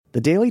The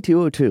Daily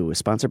 202 is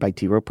sponsored by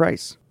T. Rowe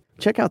Price.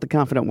 Check out The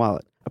Confident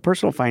Wallet, a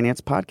personal finance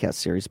podcast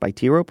series by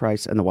T. Rowe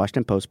Price and the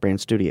Washington Post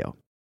brand studio.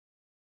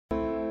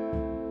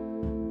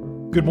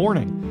 Good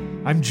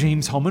morning. I'm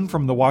James Hellman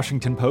from the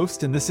Washington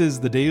Post, and this is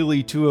the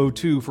Daily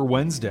 202 for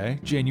Wednesday,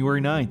 January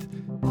 9th.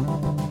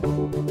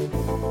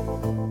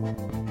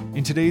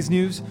 In today's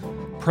news,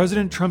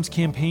 President Trump's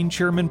campaign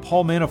chairman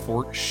Paul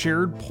Manafort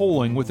shared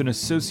polling with an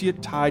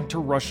associate tied to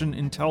Russian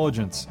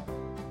intelligence.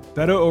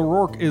 Beto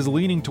O'Rourke is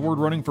leaning toward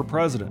running for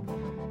president.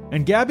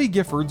 And Gabby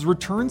Giffords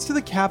returns to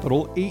the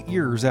Capitol 8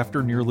 years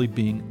after nearly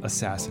being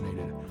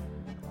assassinated.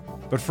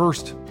 But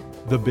first,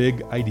 the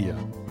big idea.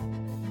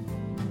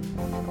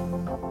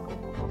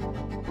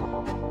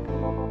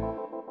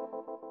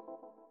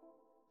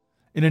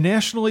 In a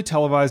nationally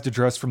televised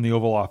address from the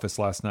Oval Office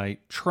last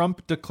night,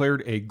 Trump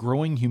declared a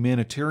growing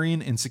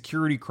humanitarian and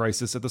security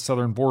crisis at the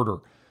southern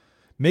border.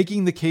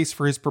 Making the case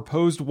for his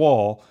proposed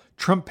wall,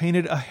 Trump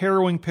painted a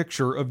harrowing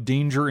picture of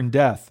danger and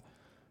death.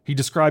 He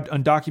described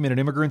undocumented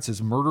immigrants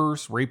as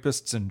murderers,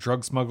 rapists, and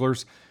drug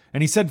smugglers,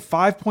 and he said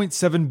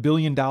 $5.7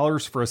 billion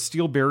for a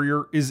steel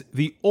barrier is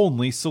the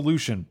only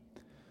solution.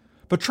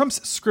 But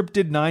Trump's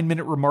scripted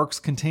 9-minute remarks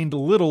contained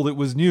little that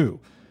was new.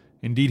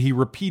 Indeed, he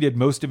repeated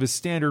most of his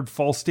standard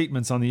false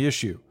statements on the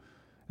issue.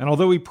 And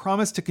although he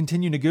promised to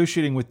continue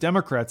negotiating with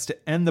Democrats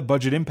to end the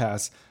budget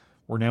impasse,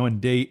 we're now in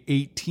day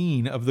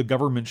 18 of the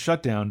government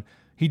shutdown,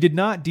 he did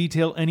not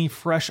detail any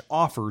fresh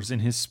offers in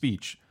his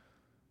speech.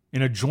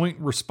 In a joint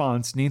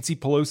response, Nancy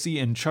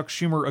Pelosi and Chuck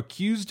Schumer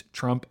accused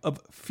Trump of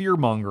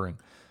fear-mongering.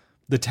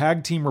 The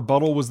tag team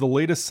rebuttal was the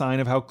latest sign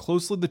of how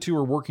closely the two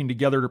are working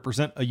together to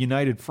present a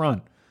united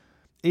front.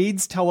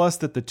 Aides tell us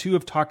that the two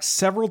have talked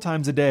several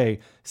times a day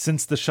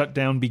since the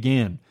shutdown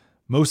began,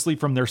 mostly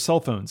from their cell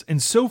phones,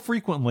 and so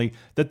frequently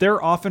that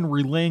they're often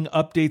relaying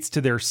updates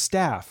to their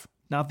staff,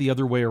 not the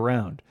other way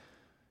around.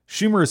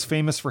 Schumer is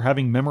famous for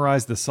having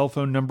memorized the cell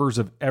phone numbers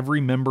of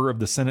every member of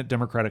the Senate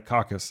Democratic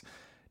caucus.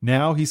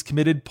 Now he's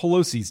committed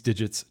Pelosi's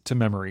digits to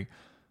memory.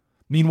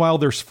 Meanwhile,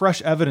 there's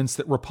fresh evidence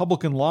that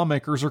Republican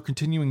lawmakers are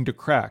continuing to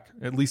crack,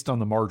 at least on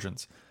the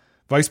margins.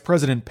 Vice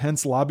President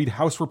Pence lobbied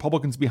House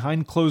Republicans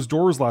behind closed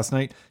doors last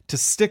night to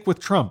stick with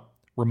Trump,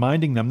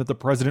 reminding them that the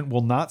president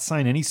will not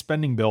sign any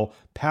spending bill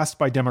passed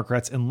by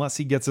Democrats unless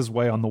he gets his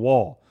way on the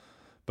wall.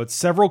 But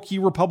several key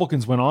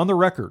Republicans went on the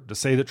record to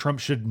say that Trump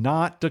should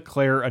not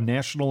declare a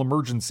national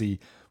emergency,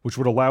 which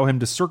would allow him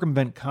to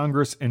circumvent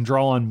Congress and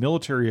draw on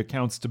military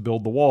accounts to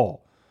build the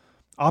wall.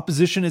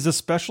 Opposition is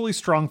especially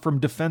strong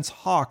from defense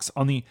hawks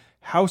on the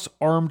House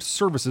Armed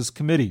Services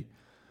Committee.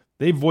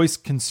 They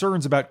voiced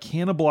concerns about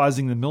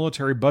cannibalizing the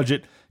military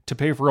budget to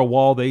pay for a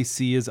wall they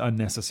see as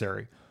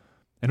unnecessary.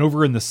 And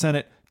over in the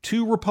Senate,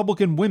 2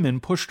 Republican women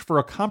pushed for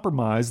a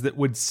compromise that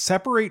would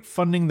separate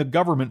funding the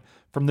government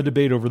from the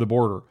debate over the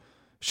border.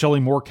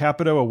 Shelley Moore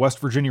Capito, a West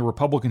Virginia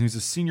Republican who's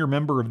a senior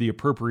member of the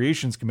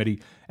Appropriations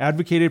Committee,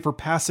 advocated for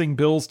passing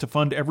bills to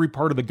fund every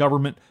part of the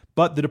government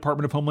but the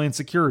Department of Homeland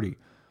Security.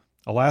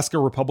 Alaska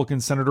Republican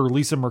Senator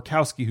Lisa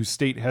Murkowski, whose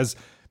state has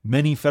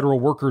many federal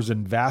workers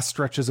and vast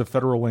stretches of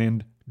federal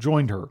land,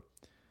 joined her.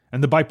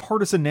 And the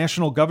bipartisan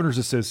National Governors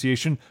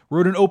Association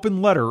wrote an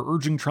open letter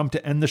urging Trump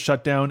to end the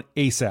shutdown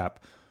ASAP.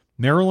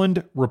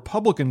 Maryland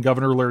Republican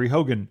Governor Larry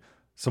Hogan,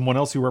 someone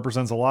else who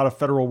represents a lot of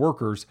federal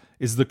workers,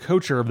 is the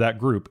co-chair of that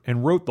group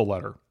and wrote the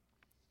letter.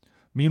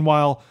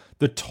 Meanwhile,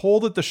 the toll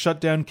that the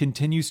shutdown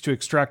continues to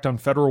extract on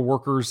federal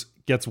workers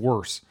gets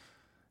worse.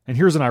 And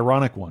here's an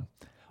ironic one.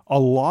 A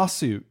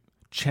lawsuit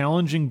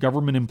challenging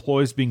government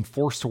employees being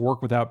forced to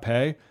work without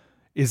pay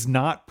is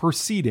not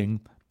proceeding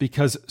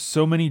because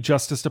so many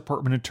Justice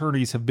Department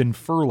attorneys have been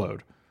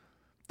furloughed.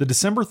 The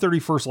December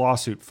 31st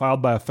lawsuit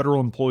filed by a federal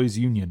employees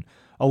union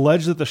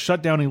alleged that the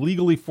shutdown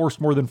illegally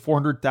forced more than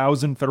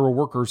 400,000 federal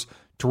workers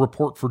to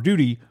report for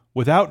duty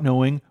without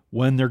knowing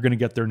when they're going to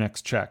get their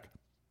next check.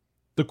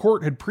 The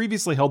court had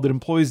previously held that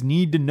employees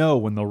need to know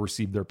when they'll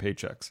receive their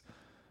paychecks.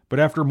 But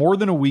after more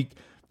than a week,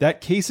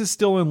 that case is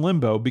still in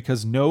limbo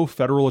because no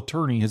federal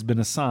attorney has been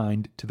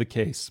assigned to the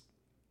case.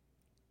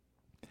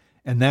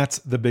 And that's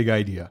the big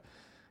idea.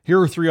 Here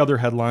are 3 other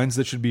headlines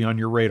that should be on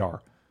your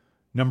radar.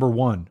 Number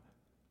 1,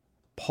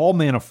 Paul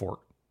Manafort,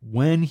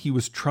 when he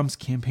was Trump's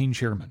campaign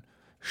chairman,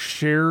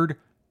 shared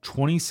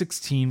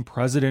 2016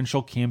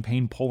 presidential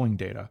campaign polling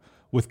data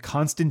with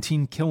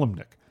Konstantin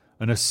Kilimnik,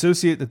 an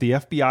associate that the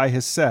FBI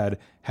has said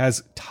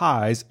has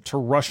ties to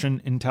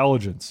Russian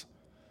intelligence.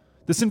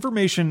 This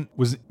information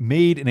was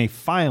made in a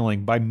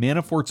filing by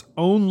Manafort's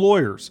own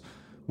lawyers,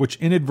 which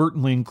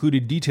inadvertently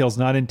included details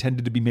not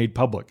intended to be made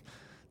public.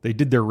 They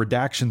did their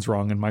redactions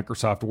wrong in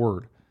Microsoft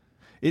Word.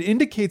 It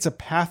indicates a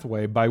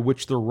pathway by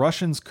which the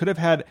Russians could have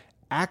had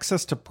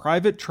access to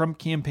private Trump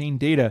campaign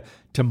data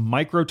to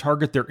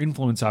micro-target their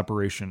influence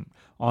operation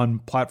on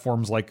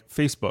platforms like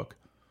Facebook.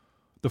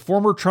 The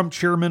former Trump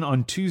chairman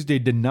on Tuesday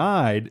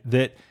denied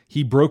that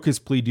he broke his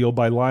plea deal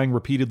by lying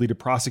repeatedly to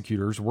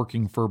prosecutors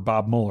working for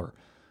Bob Mueller.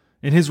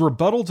 In his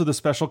rebuttal to the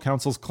special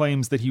counsel's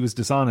claims that he was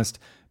dishonest,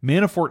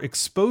 Manafort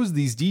exposed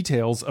these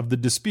details of the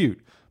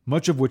dispute,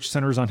 much of which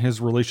centers on his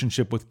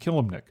relationship with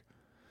Kilimnik.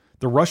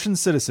 the Russian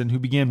citizen who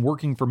began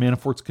working for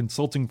Manafort's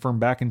consulting firm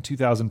back in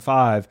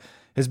 2005,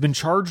 has been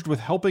charged with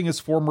helping his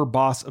former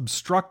boss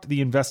obstruct the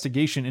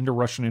investigation into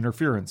Russian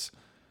interference.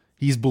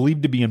 He's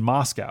believed to be in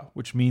Moscow,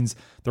 which means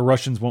the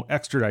Russians won't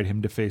extradite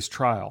him to face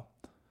trial.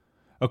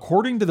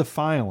 According to the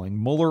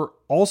filing, Mueller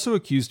also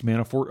accused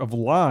Manafort of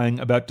lying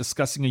about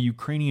discussing a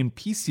Ukrainian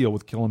peace deal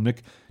with Kilimnik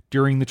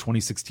during the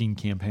 2016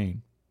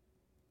 campaign.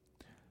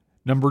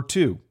 Number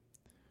 2.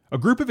 A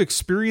group of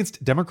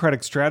experienced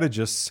Democratic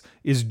strategists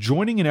is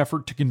joining an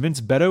effort to convince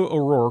Beto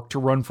O'Rourke to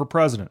run for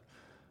president.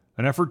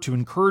 An effort to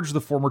encourage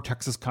the former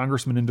Texas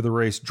congressman into the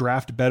race,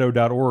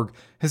 draftbeto.org,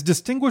 has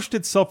distinguished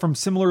itself from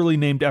similarly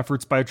named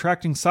efforts by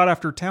attracting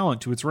sought-after talent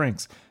to its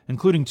ranks,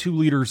 including 2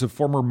 leaders of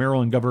former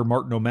Maryland Governor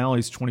Martin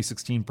O'Malley's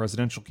 2016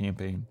 presidential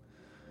campaign.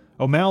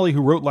 O'Malley,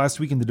 who wrote last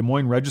week in the Des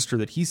Moines Register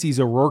that he sees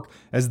O'Rourke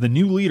as the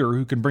new leader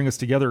who can bring us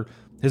together,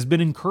 has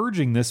been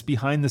encouraging this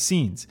behind the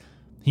scenes.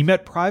 He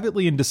met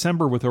privately in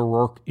December with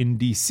O'Rourke in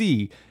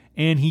D.C.,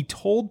 and he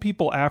told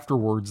people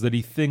afterwards that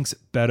he thinks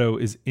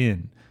Beto is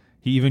in.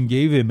 He even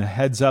gave him a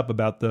heads up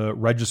about the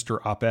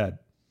Register op-ed.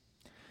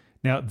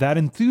 Now, that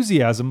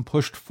enthusiasm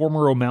pushed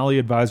former O'Malley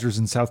advisors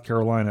in South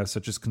Carolina,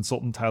 such as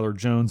consultant Tyler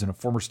Jones and a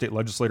former state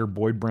legislator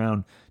Boyd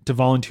Brown, to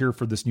volunteer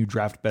for this new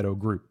Draft Beto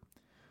group.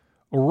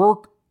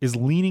 O'Rourke is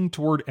leaning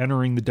toward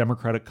entering the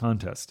Democratic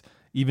contest,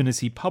 even as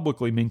he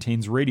publicly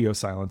maintains radio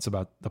silence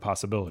about the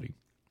possibility.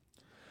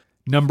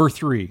 Number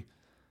 3.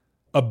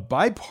 A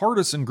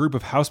bipartisan group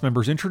of House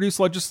members introduced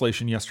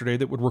legislation yesterday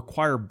that would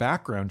require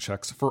background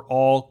checks for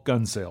all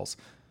gun sales.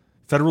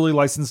 Federally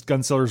licensed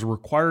gun sellers are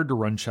required to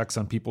run checks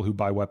on people who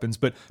buy weapons,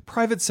 but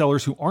private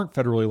sellers who aren't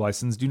federally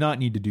licensed do not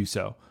need to do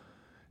so.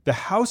 The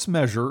House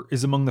measure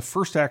is among the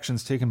first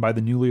actions taken by the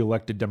newly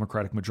elected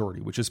Democratic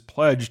majority, which is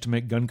pledged to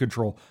make gun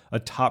control a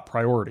top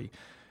priority.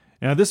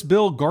 Now, this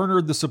bill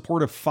garnered the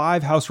support of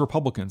 5 House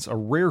Republicans, a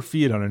rare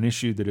feat on an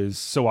issue that is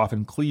so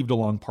often cleaved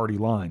along party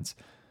lines.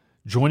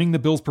 Joining the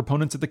bill's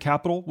proponents at the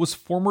Capitol was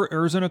former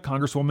Arizona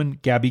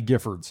Congresswoman Gabby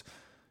Giffords.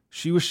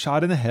 She was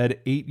shot in the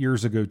head 8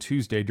 years ago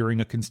Tuesday during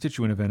a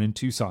constituent event in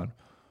Tucson.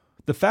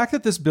 The fact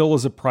that this bill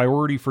is a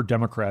priority for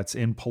Democrats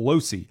and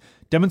Pelosi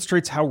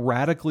demonstrates how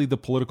radically the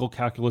political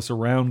calculus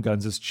around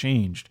guns has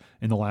changed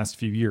in the last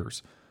few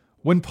years.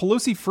 When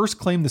Pelosi first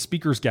claimed the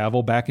Speaker's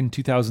gavel back in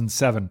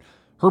 2007,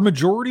 her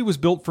majority was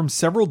built from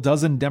several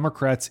dozen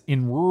Democrats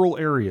in rural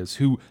areas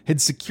who had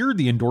secured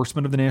the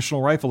endorsement of the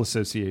National Rifle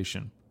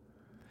Association.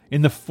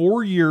 In the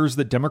 4 years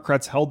that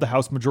Democrats held the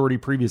House majority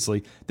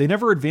previously, they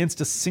never advanced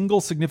a single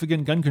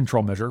significant gun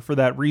control measure for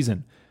that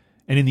reason.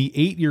 And in the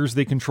 8 years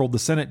they controlled the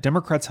Senate,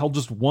 Democrats held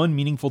just one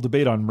meaningful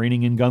debate on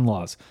reining in gun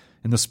laws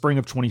in the spring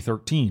of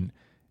 2013.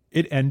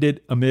 It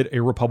ended amid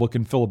a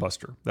Republican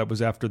filibuster. That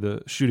was after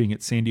the shooting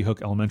at Sandy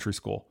Hook Elementary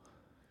School.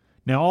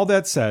 Now, all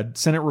that said,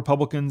 Senate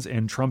Republicans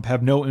and Trump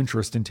have no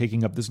interest in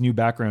taking up this new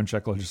background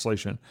check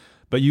legislation,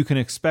 but you can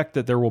expect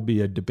that there will be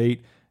a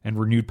debate and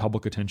renewed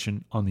public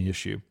attention on the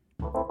issue.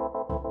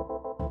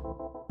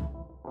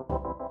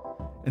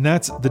 And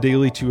that's the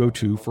Daily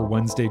 202 for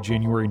Wednesday,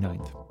 January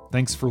 9th.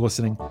 Thanks for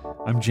listening.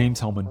 I'm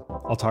James Hellman.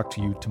 I'll talk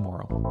to you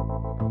tomorrow.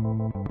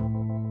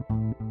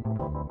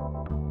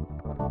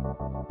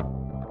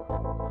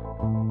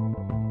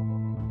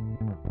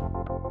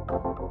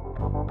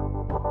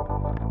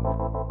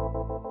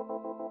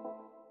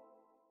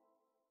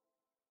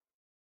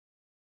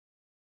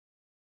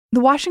 The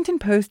Washington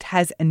Post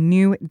has a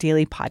new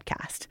daily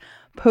podcast,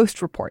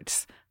 Post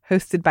Reports,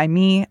 hosted by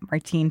me,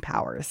 Martine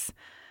Powers.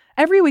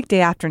 Every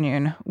weekday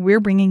afternoon, we're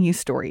bringing you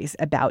stories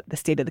about the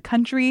state of the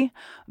country,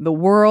 the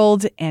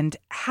world, and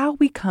how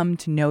we come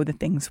to know the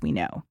things we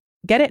know.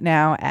 Get it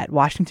now at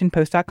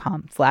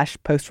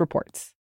washingtonpost.com/postreports.